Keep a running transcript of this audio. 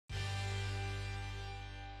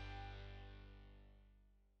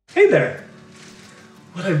Hey there!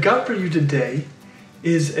 What I've got for you today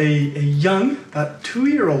is a young, about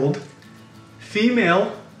 2-year-old,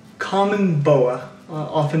 female common boa,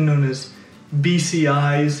 often known as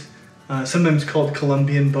BCIs, sometimes called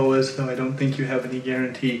Colombian boas, though I don't think you have any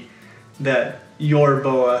guarantee that your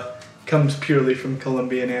boa comes purely from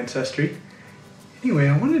Colombian ancestry. Anyway,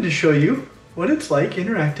 I wanted to show you what it's like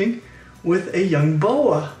interacting with a young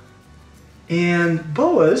boa. And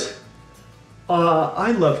boas,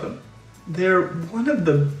 I love them. They're one of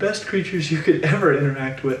the best creatures you could ever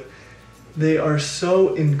interact with. They are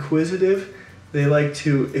so inquisitive. They like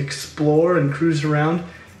to explore and cruise around.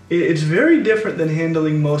 It's very different than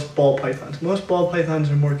handling most ball pythons. Most ball pythons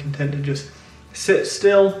are more content to just sit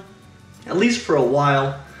still, at least for a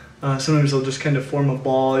while. Sometimes they'll just kind of form a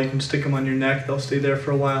ball. You can stick them on your neck. They'll stay there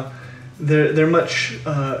for a while. They're much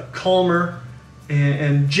calmer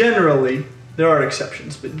and generally, there are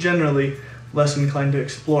exceptions, but generally less inclined to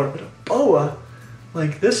explore. But a boa,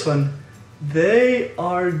 like this one, they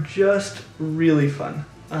are just really fun.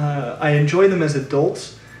 I enjoy them as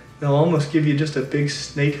adults. They'll almost give you just a big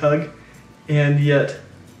snake hug, and yet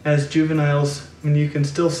as juveniles, I mean, you can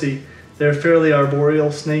still see they're a fairly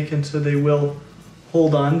arboreal snake, and so they will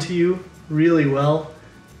hold on to you really well.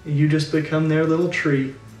 You just become their little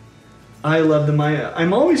tree. I love them.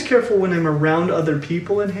 I'm always careful when I'm around other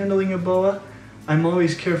people in handling a boa. I'm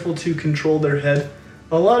always careful to control their head.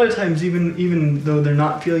 A lot of times, even though they're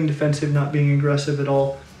not feeling defensive, not being aggressive at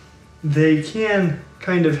all, they can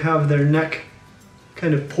kind of have their neck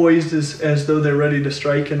kind of poised as though they're ready to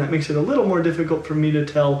strike, and that makes it a little more difficult for me to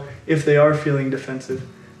tell if they are feeling defensive.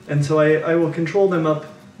 And so I will control them up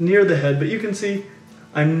near the head, but you can see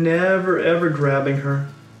I'm never ever grabbing her.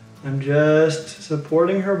 I'm just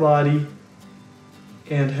supporting her body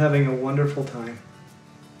and having a wonderful time.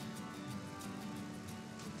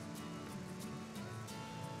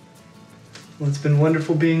 Well, it's been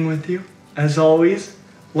wonderful being with you. As always,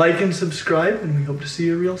 like and subscribe, and we hope to see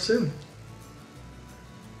you real soon.